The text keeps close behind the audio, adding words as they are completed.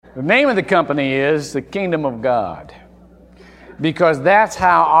The name of the company is the Kingdom of God, because that's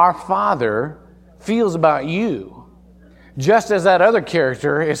how our Father feels about you, just as that other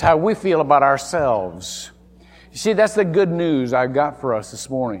character is how we feel about ourselves. You see, that's the good news I've got for us this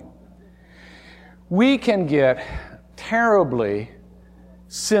morning. We can get terribly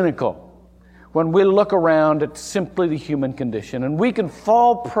cynical when we look around at simply the human condition, and we can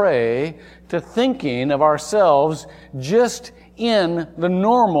fall prey to thinking of ourselves just in the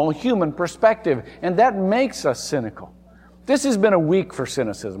normal human perspective, and that makes us cynical. This has been a week for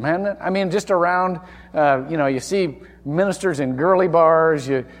cynicism, hasn't it? I mean, just around, you see ministers in girly bars,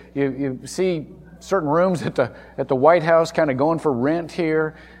 you see certain rooms at the White House kind of going for rent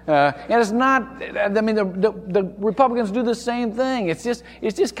here, and it's not. I mean, the Republicans do the same thing. It's just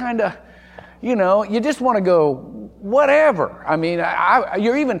kind of, you just want to go whatever. I mean,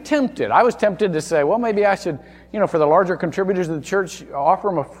 you're even tempted. I was tempted to say, well, maybe I should, for the larger contributors of the church, offer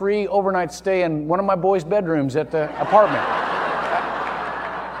them a free overnight stay in one of my boys' bedrooms at the apartment.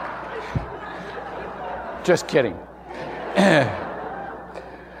 Just kidding.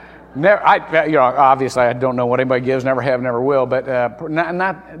 Obviously, I don't know what anybody gives, never have, never will, but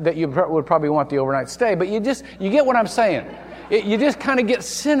not that you would probably want the overnight stay, but you get what I'm saying. You just kind of get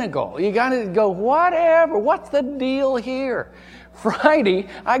cynical. You got to go, whatever, what's the deal here? Friday,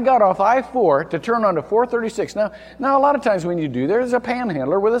 I got off I-4 to turn onto 436. Now, a lot of times when you do, there's a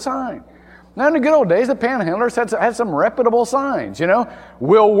panhandler with a sign. Now, in the good old days, the panhandlers had some reputable signs,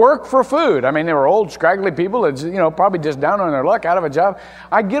 will work for food. I mean, they were old, scraggly people that, probably just down on their luck, out of a job.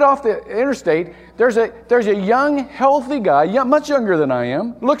 I get off the interstate, there's a young, healthy guy, much younger than I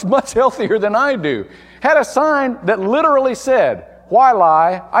am, looks much healthier than I do, had a sign that literally said, "Why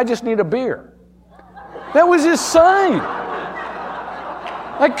lie? I just need a beer." That was his sign.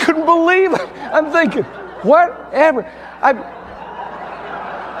 I couldn't believe it. I'm thinking, whatever.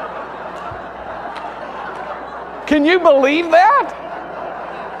 Can you believe that?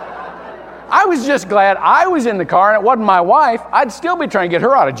 I was just glad I was in the car and it wasn't my wife. I'd still be trying to get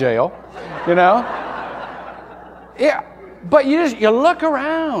her out of jail, Yeah, but you look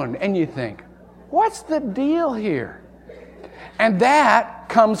around and you think, what's the deal here? And that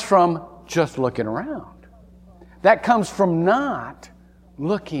comes from just looking around. That comes from not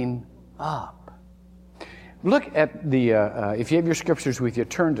looking up. Look at if you have your scriptures with you,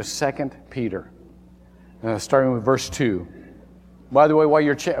 turn to 2 Peter. Starting with verse 2. By the way, while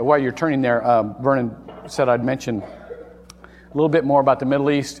you're turning there, Vernon said I'd mention a little bit more about the Middle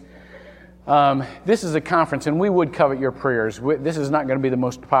East. This is a conference, and we would covet your prayers. This is not going to be the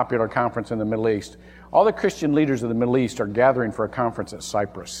most popular conference in the Middle East. All the Christian leaders of the Middle East are gathering for a conference at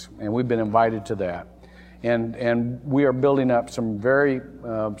Cyprus, and we've been invited to that. And we are building up some very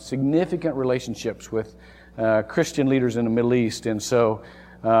significant relationships with Christian leaders in the Middle East, and so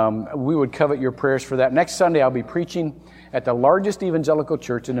we would covet your prayers for that. Next Sunday, I'll be preaching at the largest evangelical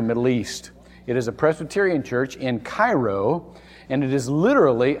church in the Middle East. It is a Presbyterian church in Cairo, and it is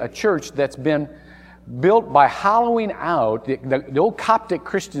literally a church that's been built by hollowing out, the old Coptic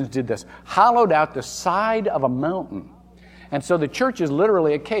Christians did this, hollowed out the side of a mountain. And so the church is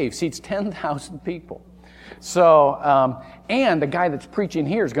literally a cave, seats 10,000 people. So, and the guy that's preaching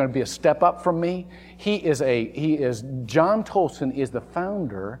here is going to be a step up from me. John Tolson is the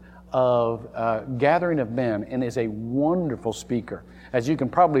founder of Gathering of Men and is a wonderful speaker, as you can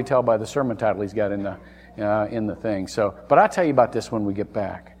probably tell by the sermon title he's got in the thing. So, but I'll tell you about this when we get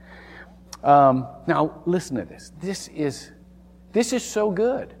back. Now, listen to this. This is so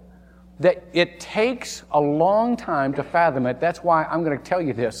good that it takes a long time to fathom it. That's why I'm going to tell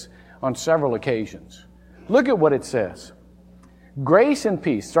you this on several occasions. Look at what it says. Grace and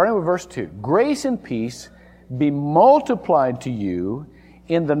peace, starting with verse 2. Grace and peace be multiplied to you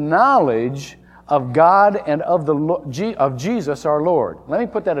in the knowledge of God and of Jesus our Lord. Let me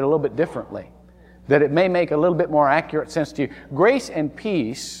put that a little bit differently, that it may make a little bit more accurate sense to you. Grace and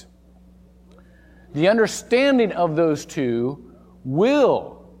peace, the understanding of those two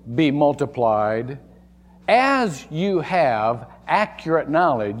will be multiplied as you have accurate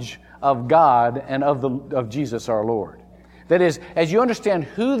knowledge of God and of Jesus our Lord. That is, as you understand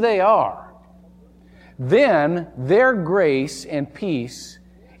who they are, then their grace and peace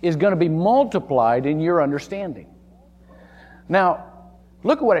is going to be multiplied in your understanding. Now,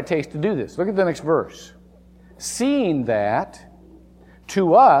 look at what it takes to do this. Look at the next verse. Seeing that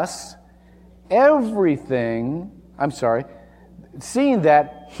to us seeing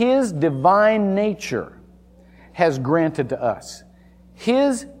that His divine nature has granted to us.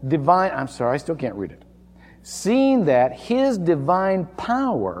 Seeing that His divine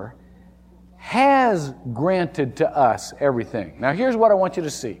power has granted to us everything. Now here's what I want you to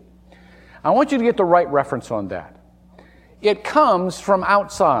see. I want you to get the right reference on that. It comes from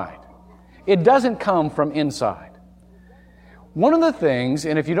outside. It doesn't come from inside. One of the things,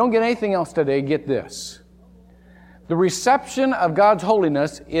 and if you don't get anything else today, get this. The reception of God's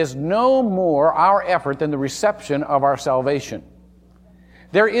holiness is no more our effort than the reception of our salvation.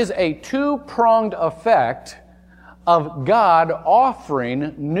 There is a two-pronged effect of God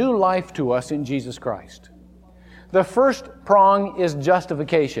offering new life to us in Jesus Christ. The first prong is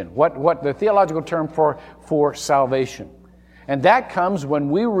justification, what the theological term for salvation. And that comes when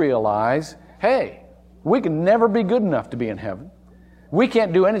we realize, hey, we can never be good enough to be in heaven. We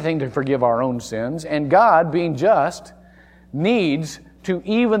can't do anything to forgive our own sins, and God, being just, needs to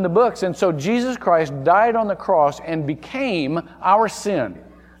even the books. And so Jesus Christ died on the cross and became our sin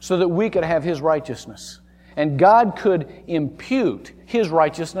so that we could have His righteousness. And God could impute His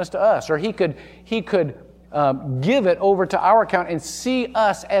righteousness to us, or He could give it over to our account and see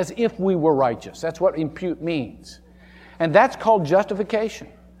us as if we were righteous. That's what impute means. And that's called justification.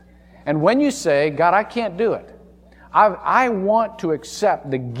 And when you say, God, I can't do it, I want to accept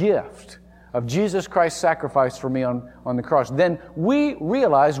the gift of Jesus Christ's sacrifice for me on the cross, then we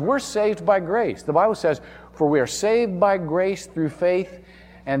realize we're saved by grace. The Bible says, for we are saved by grace through faith,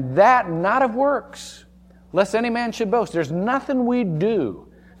 and that not of works, lest any man should boast. There's nothing we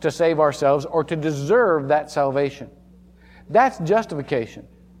do to save ourselves or to deserve that salvation. That's justification.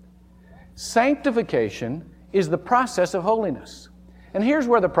 Sanctification is the process of holiness. And here's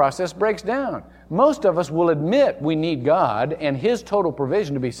where the process breaks down. Most of us will admit we need God and His total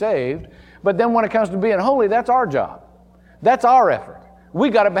provision to be saved, but then when it comes to being holy, that's our job. That's our effort. We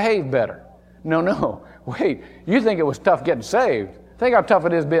got to behave better. No, wait, you think it was tough getting saved. Think how tough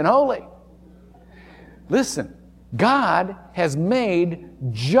it is being holy. Listen, God has made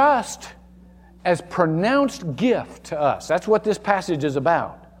just as pronounced gift to us. That's what this passage is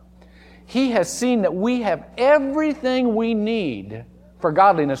about. He has seen that we have everything we need for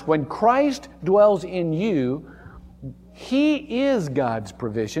godliness. When Christ dwells in you, He is God's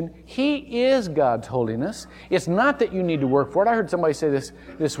provision. He is God's holiness. It's not that you need to work for it. I heard somebody say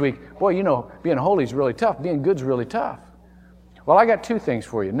this week, boy, you know, being holy is really tough. Being good is really tough. Well, I got two things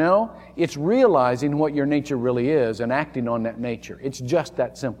for you. No, it's realizing what your nature really is and acting on that nature. It's just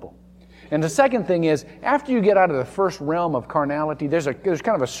that simple. And the second thing is, after you get out of the first realm of carnality, there's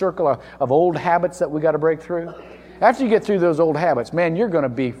kind of a circle of old habits that we got to break through. After you get through those old habits, man, you're going to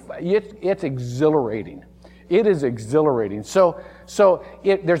be, it's exhilarating. It is exhilarating. So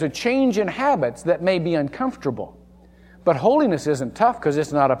there's a change in habits that may be uncomfortable. But holiness isn't tough because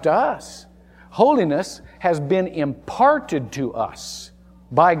it's not up to us. Holiness has been imparted to us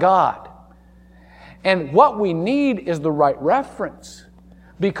by God. And what we need is the right reference,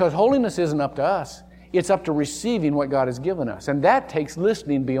 because holiness isn't up to us. It's up to receiving what God has given us. And that takes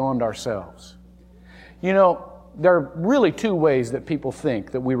listening beyond ourselves. You know, there are really two ways that people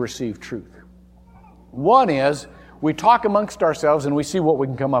think that we receive truth. One is we talk amongst ourselves and we see what we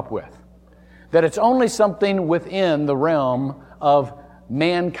can come up with. That it's only something within the realm of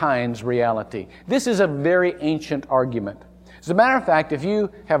mankind's reality. This is a very ancient argument. As a matter of fact, if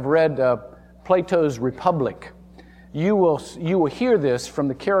you have read Plato's Republic, you will hear this from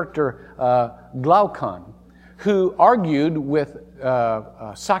the character Glaucon, who argued with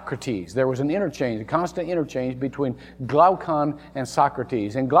Socrates. There was a constant interchange between Glaucon and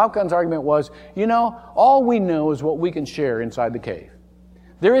Socrates. And Glaucon's argument was, you know, all we know is what we can share inside the cave.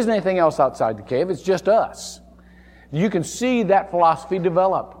 There isn't anything else outside the cave. It's just us. You can see that philosophy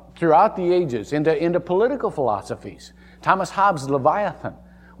develop throughout the ages into political philosophies. Thomas Hobbes' Leviathan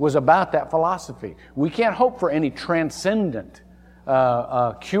was about that philosophy. We can't hope for any transcendent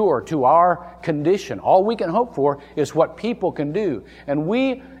cure to our condition. All we can hope for is what people can do. And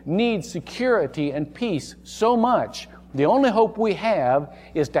we need security and peace so much. The only hope we have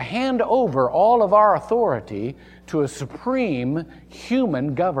is to hand over all of our authority to a supreme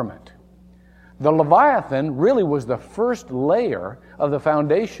human government. The Leviathan really was the first layer of the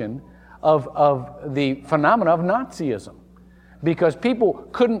foundation of the phenomena of Nazism, because people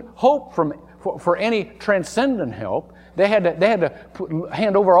couldn't hope for any transcendent help. They had to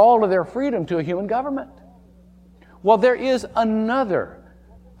hand over all of their freedom to a human government. Well, there is another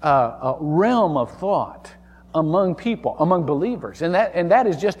realm of thought among people, among believers, and that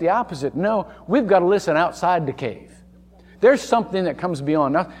is just the opposite. No, we've got to listen outside the cave. There's something that comes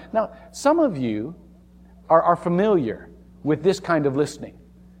beyond. Now, some of you are familiar with this kind of listening.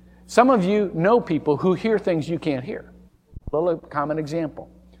 Some of you know people who hear things you can't hear. A little common example.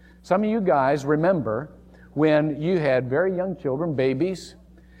 Some of you guys remember when you had very young children, babies,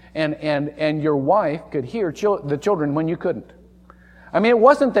 and your wife could hear the children when you couldn't. I mean, it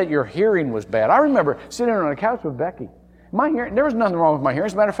wasn't that your hearing was bad. I remember sitting on a couch with Becky. My hearing, there was nothing wrong with my hearing.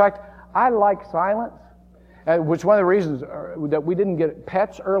 As a matter of fact, I like silence, which is one of the reasons that we didn't get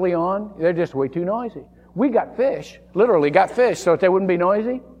pets early on. They're just way too noisy. We got fish, literally got fish so that they wouldn't be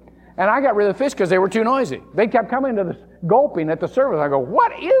noisy. And I got rid of the fish because they were too noisy. They kept coming to this gulping at the service. I go,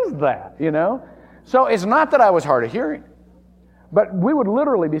 what is that? You know? So it's not that I was hard of hearing. But we would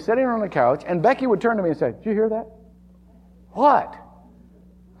literally be sitting on the couch, and Becky would turn to me and say, did you hear that? What?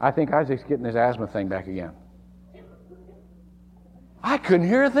 I think Isaac's getting his asthma thing back again. I couldn't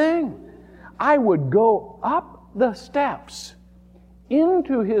hear a thing. I would go up the steps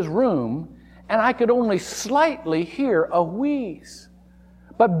into his room, and I could only slightly hear a wheeze.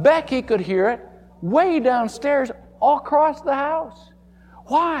 But Becky could hear it way downstairs all across the house.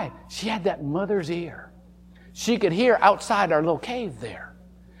 Why? She had that mother's ear. She could hear outside our little cave there.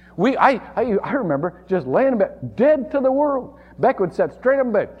 I remember just laying in bed, dead to the world. Becky would sit straight up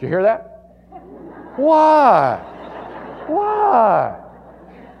in bed. Did you hear that? Why? Why?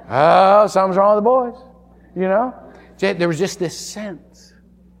 Oh, something's wrong with the boys. You know? There was just this sense.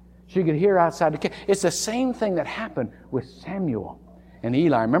 She could hear outside the cave. It's the same thing that happened with Samuel and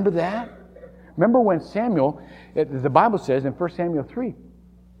Eli. Remember that? Remember when Samuel, the Bible says in 1 Samuel 3,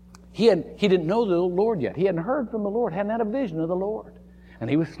 he didn't know the Lord yet. He hadn't heard from the Lord, hadn't had a vision of the Lord. And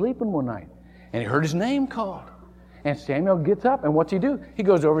he was sleeping one night, and he heard his name called. And Samuel gets up, and what's he do? He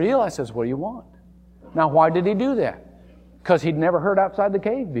goes over to Eli and says, what do you want? Now, why did he do that? Because he'd never heard outside the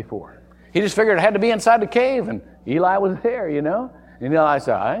cave before. He just figured it had to be inside the cave, and Eli was there, you know. And Eli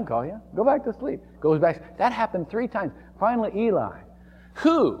said, I didn't call you. Go back to sleep. Goes back. That happened 3 times. Finally, Eli,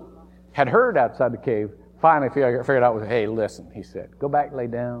 who had heard outside the cave, finally figured out, hey, listen, he said, go back, lay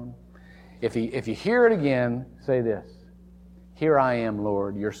down. If you hear it again, say this, here I am,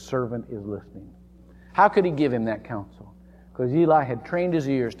 Lord, your servant is listening. How could he give him that counsel? Because Eli had trained his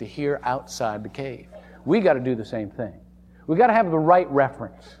ears to hear outside the cave. We got to do the same thing. We got to have the right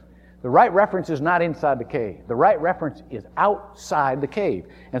reference. The right reference is not inside the cave. The right reference is outside the cave.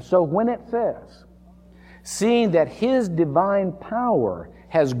 And so when it says, seeing that his divine power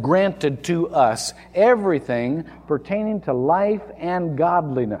has granted to us everything pertaining to life and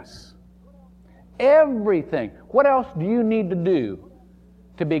godliness. Everything. What else do you need to do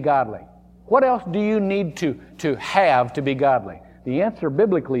to be godly? What else do you need to have to be godly? The answer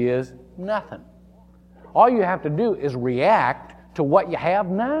biblically is nothing. All you have to do is react to what you have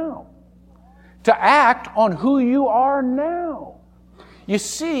now. To act on who you are now. You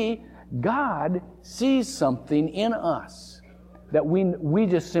see, God sees something in us that we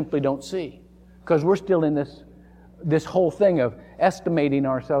just simply don't see. Because we're still in this whole thing of estimating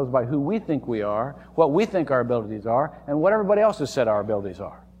ourselves by who we think we are, what we think our abilities are, and what everybody else has said our abilities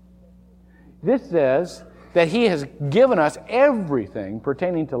are. This says that He has given us everything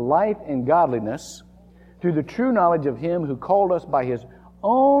pertaining to life and godliness through the true knowledge of Him who called us by His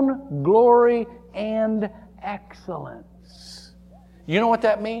own glory and excellence. You know what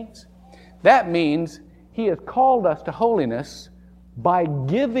that means? That means He has called us to holiness by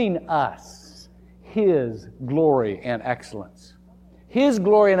giving us His glory and excellence. His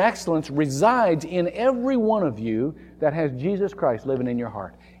glory and excellence resides in every one of you that has Jesus Christ living in your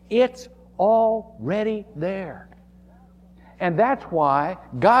heart. It's already there. And that's why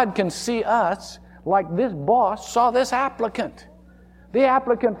God can see us like this boss saw this applicant. The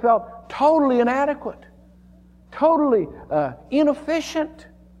applicant felt totally inadequate, totally inefficient.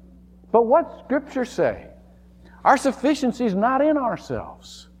 But what Scripture say? Our sufficiency is not in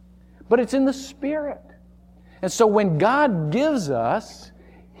ourselves, but it's in the Spirit. And so when God gives us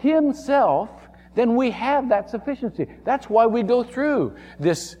Himself, then we have that sufficiency. That's why we go through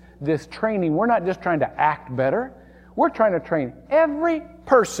this training. We're not just trying to act better. We're trying to train every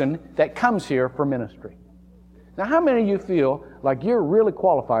person that comes here for ministry. Now, how many of you feel like you're really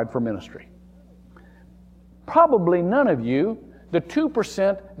qualified for ministry? Probably none of you. The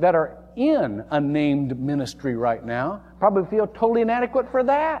 2% that are in a named ministry right now probably feel totally inadequate for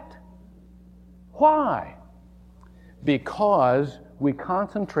that. Why? Because we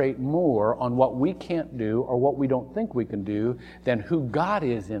concentrate more on what we can't do or what we don't think we can do than who God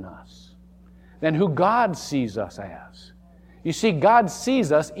is in us, than who God sees us as. You see, God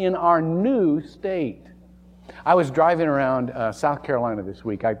sees us in our new state. I was driving around South Carolina this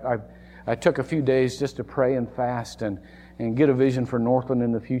week. I took a few days just to pray and fast and get a vision for Northland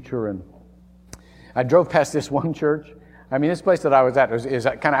in the future. And I drove past this one church. I mean, this place that I was at is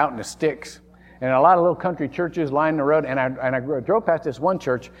kind of out in the sticks. and a lot of little country churches lining the road. And I drove past this one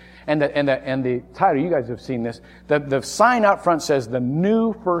church, and the title, you guys have seen this, the sign out front says the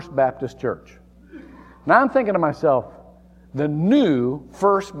New First Baptist Church. Now I'm thinking to myself, the New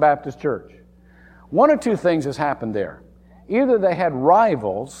First Baptist Church. One of two things has happened there. Either they had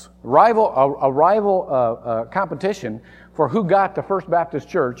rival competition for who got the First Baptist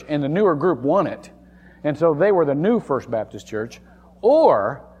Church, and the newer group won it, and so they were the New First Baptist Church,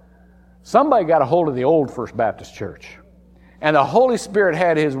 or somebody got a hold of the old First Baptist Church, and the Holy Spirit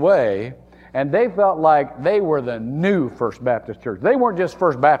had His way, and they felt like they were the New First Baptist Church. They weren't just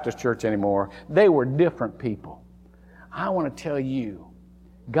First Baptist Church anymore. They were different people. I want to tell you,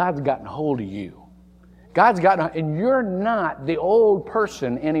 God's gotten hold of you. And you're not the old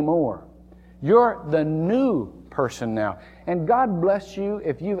person anymore. You're the new person now. And God bless you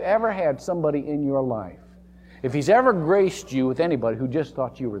if you've ever had somebody in your life, if He's ever graced you with anybody who just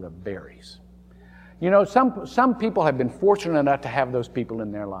thought you were the berries. You know, some people have been fortunate enough to have those people in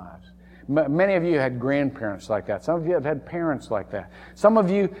their lives. Many of you had grandparents like that. Some of you have had parents like that. Some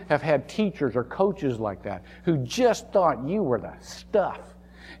of you have had teachers or coaches like that who just thought you were the stuff.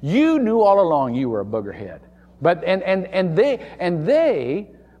 You knew all along you were a boogerhead. But and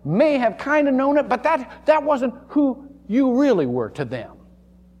they may have kind of known it, but that wasn't who you really were to them.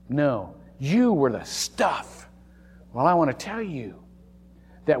 No, you were the stuff. Well, I want to tell you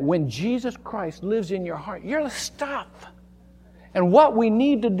that when Jesus Christ lives in your heart, you're the stuff. And what we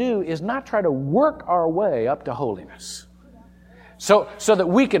need to do is not try to work our way up to holiness. So that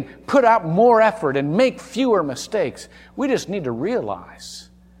we can put out more effort and make fewer mistakes. We just need to realize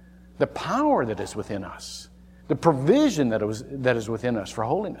the power that is within us, the provision that is within us for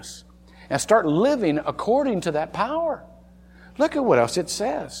holiness, and start living according to that power. Look at what else it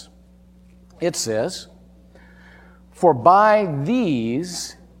says. It says, "For by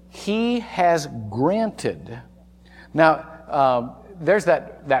these He has granted." Now, there's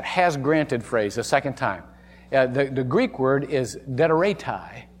that has granted phrase the second time. The Greek word is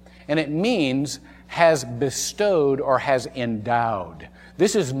dederetai, and it means has bestowed or has endowed.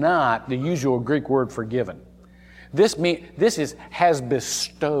 This is not the usual Greek word for given. This is has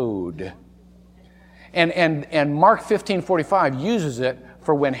bestowed. And Mark 15:45 uses it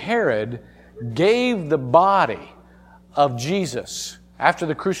for when Herod gave the body of Jesus after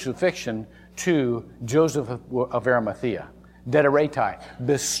the crucifixion to Joseph of Arimathea. Dederetai,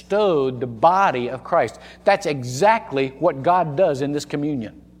 bestowed the body of Christ. That's exactly what God does in this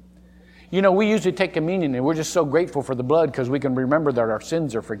communion. You know, we usually take communion and we're just so grateful for the blood because we can remember that our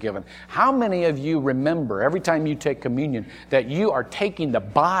sins are forgiven. How many of you remember every time you take communion that you are taking the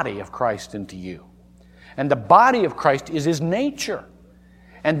body of Christ into you? And the body of Christ is His nature.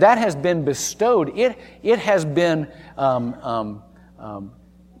 And that has been bestowed. It has been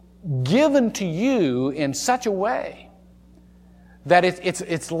given to you in such a way that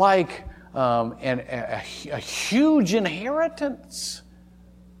it's like a huge inheritance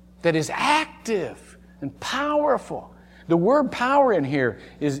that is active and powerful. The word power in here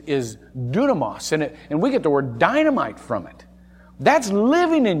is dunamos, and we get the word dynamite from it. That's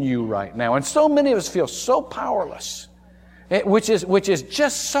living in you right now. And so many of us feel so powerless, which is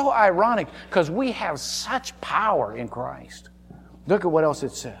just so ironic because we have such power in Christ. Look at what else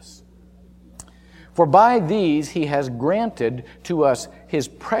it says. "For by these He has granted to us His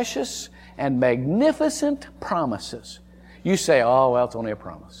precious and magnificent promises." You say, "Oh, well, it's only a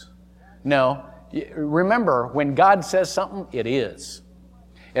promise." No. Remember, when God says something, it is.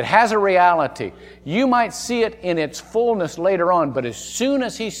 It has a reality. You might see it in its fullness later on, but as soon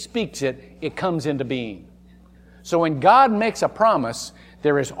as He speaks it, it comes into being. So when God makes a promise,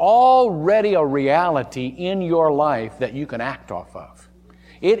 there is already a reality in your life that you can act off of.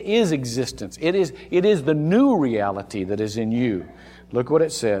 It is existence. It is the new reality that is in you. Look what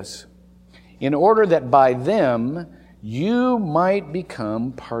it says. "In order that by them you might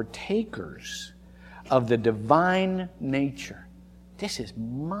become partakers of the divine nature." This is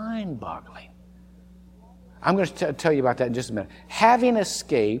mind-boggling. I'm going to tell you about that in just a minute. "Having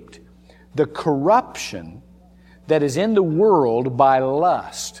escaped the corruption that is in the world by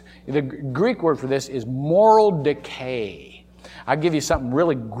lust." The Greek word for this is moral decay. I'll give you something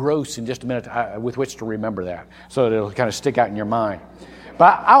really gross in just a minute with which to remember that, so that it'll kind of stick out in your mind.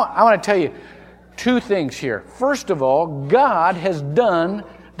 But I want to tell you two things here. First of all, God has done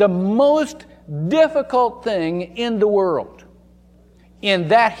the most difficult thing in the world, in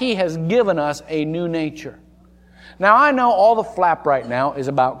that He has given us a new nature. Now, I know all the flap right now is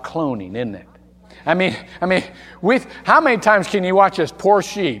about cloning, isn't it? I mean, how many times can you watch this poor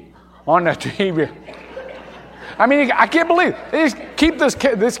sheep on the TV? I mean, I can't believe it. They just keep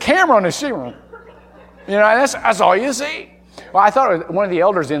this camera on the sheep. That's all you see. Well, I thought one of the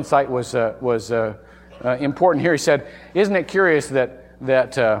elders' insight was important here. He said, "Isn't it curious that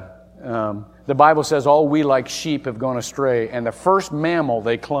the Bible says all we like sheep have gone astray, and the first mammal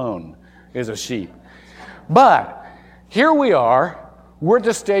they clone is a sheep." But here we are. We're at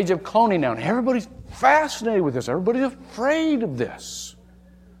the stage of cloning now, and everybody's fascinated with this. Everybody's afraid of this.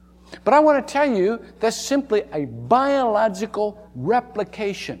 But I want to tell you that's simply a biological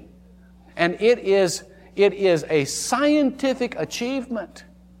replication, and it is a scientific achievement.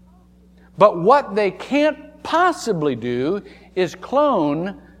 But what they can't possibly do is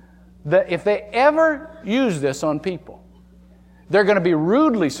clone if they ever use this on people. They're going to be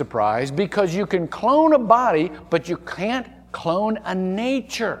rudely surprised because you can clone a body, but you can't clone a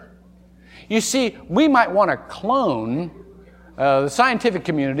nature. You see, we might want to clone, the scientific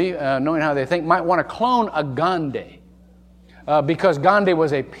community, knowing how they think, might want to clone a Gandhi because Gandhi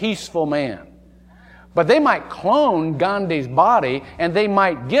was a peaceful man. But they might clone Gandhi's body and they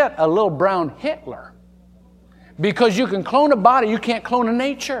might get a little brown Hitler. Because you can clone a body, you can't clone a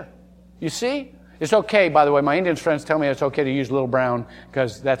nature. You see? It's okay, by the way, my Indian friends tell me it's okay to use little brown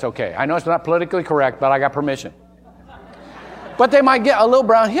because that's okay. I know it's not politically correct, but I got permission. But they might get a little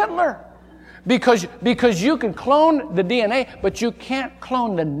brown Hitler. Because you can clone the DNA, but you can't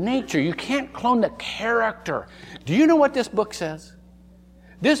clone the nature. You can't clone the character. Do you know what this book says?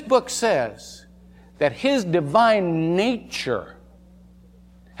 This book says that His divine nature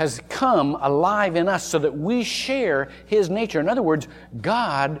has come alive in us so that we share His nature. In other words,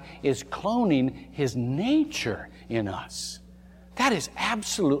 God is cloning His nature in us. That is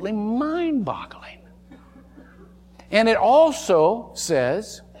absolutely mind-boggling. And it also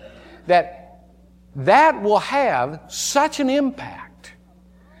says that will have such an impact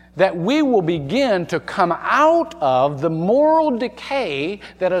that we will begin to come out of the moral decay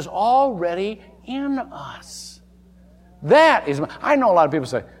that is already in us. That is, I know a lot of people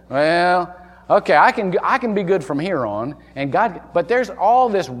say, well, okay, I can be good from here on, and God, but there's all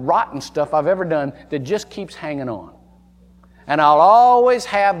this rotten stuff I've ever done that just keeps hanging on. And I'll always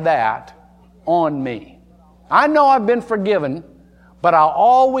have that on me. I know I've been forgiven, but I'll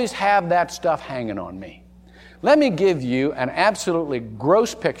always have that stuff hanging on me. Let me give you an absolutely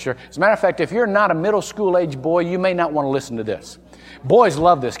gross picture. As a matter of fact, if you're not a middle school age boy, you may not want to listen to this. Boys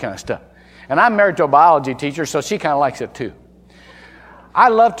love this kind of stuff. And I'm married to a biology teacher, so she kind of likes it too. I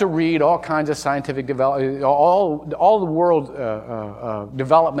love to read all kinds of scientific development, all the world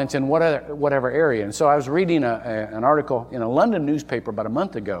developments in whatever area. And so I was reading an article in a London newspaper about a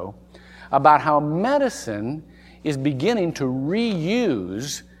month ago about how medicine is beginning to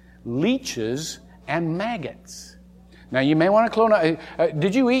reuse leeches and maggots. Now, you may want to clone.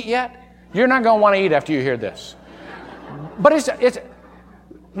 Did you eat yet? You're not going to want to eat after you hear this. But it's.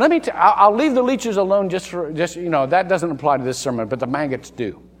 I'll leave the leeches alone just that doesn't apply to this sermon, but the maggots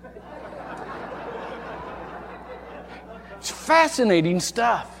do. It's fascinating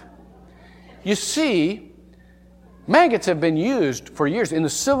stuff. You see, maggots have been used for years. In the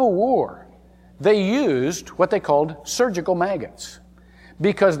Civil War, they used what they called surgical maggots.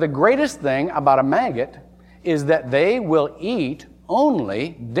 Because the greatest thing about a maggot is that they will eat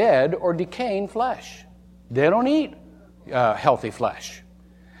only dead or decaying flesh. They don't eat healthy flesh.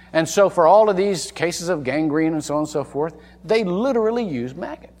 And so for all of these cases of gangrene and so on and so forth, they literally use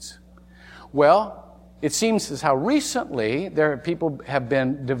maggots. Well, it seems as how recently people have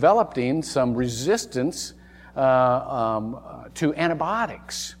been developing some resistance to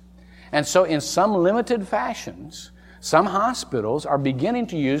antibiotics. And so in some limited fashions, some hospitals are beginning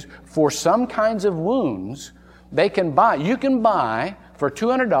to use, for some kinds of wounds, you can buy for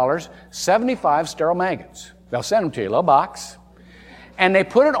 $200, 75 sterile maggots. They'll send them to you, a little box. And they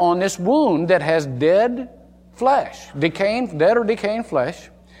put it on this wound that has dead flesh, dead or decaying flesh.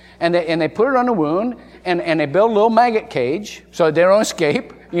 And they put it on the wound, and they build a little maggot cage so they don't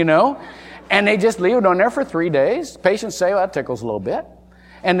escape, And they just leave it on there for 3 days. Patients say, well, that tickles a little bit.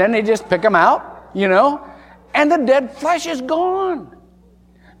 And then they just pick them out, and the dead flesh is gone.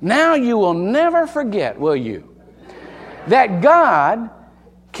 Now you will never forget, will you, that God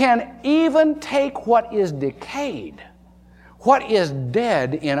can even take what is decayed, what is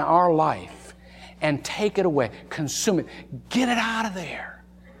dead in our life, and take it away, consume it, get it out of there.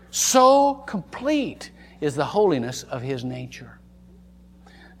 So complete is the holiness of His nature.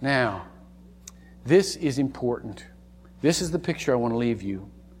 Now, this is important. This is the picture I want to leave you.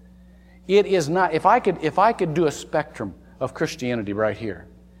 It is not, if I could do a spectrum of Christianity right here,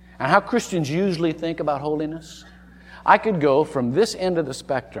 and how Christians usually think about holiness, I could go from this end of the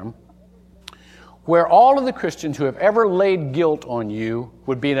spectrum where all of the Christians who have ever laid guilt on you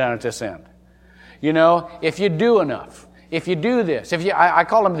would be down at this end. if you do enough, if you do this, I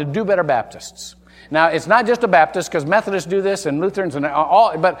call them the Do Better Baptists. Now, it's not just a Baptist, because Methodists do this and Lutherans and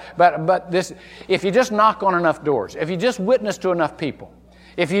all, but this, if you just knock on enough doors, if you just witness to enough people,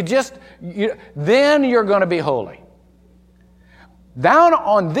 then you're going to be holy. Down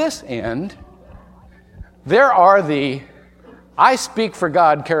on this end, there are the I speak for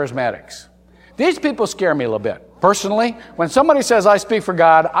God charismatics. These people scare me a little bit. Personally, when somebody says I speak for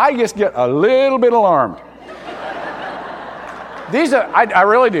God, I just get a little bit alarmed. I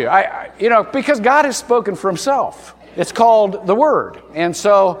really do. Because God has spoken for himself. It's called the Word. And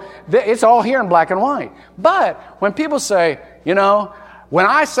so it's all here in black and white. But when people say, when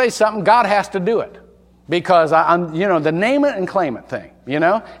I say something, God has to do it. Because I'm, the name it and claim it thing,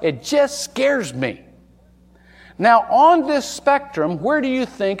 it just scares me. Now, on this spectrum, where do you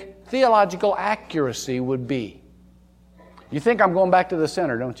think theological accuracy would be? You think I'm going back to the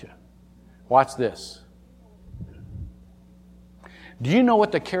center, don't you? Watch this. Do you know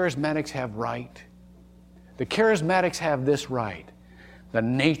what the charismatics have right? The charismatics have this right. The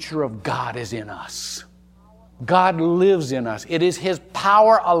nature of God is in us. God lives in us. It is His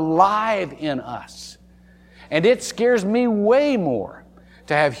power alive in us. And it scares me way more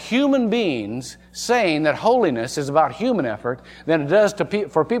to have human beings saying that holiness is about human effort than it does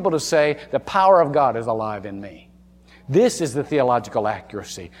for people to say the power of God is alive in me. This is the theological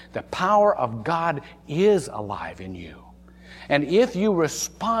accuracy. The power of God is alive in you. And if you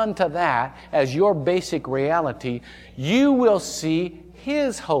respond to that as your basic reality, you will see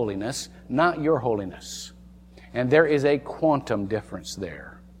His holiness, not your holiness. And there is a quantum difference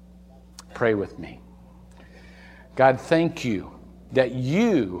there. Pray with me. God, thank you that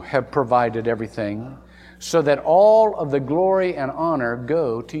you have provided everything so that all of the glory and honor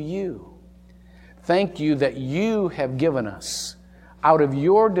go to you. Thank you that you have given us, out of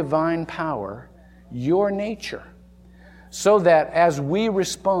your divine power, your nature, so that as we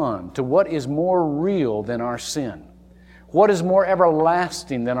respond to what is more real than our sin, what is more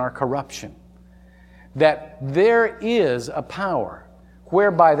everlasting than our corruption, that there is a power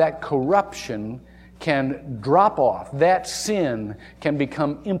whereby that corruption can drop off, that sin can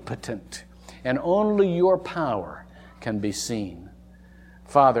become impotent, and only your power can be seen.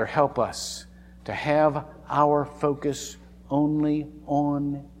 Father, help us to have our focus only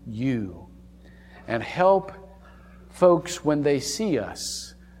on you, and help folks, when they see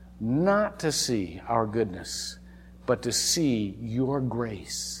us, not to see our goodness, but to see your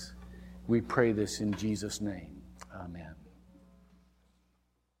grace. We pray this in Jesus' name. Amen.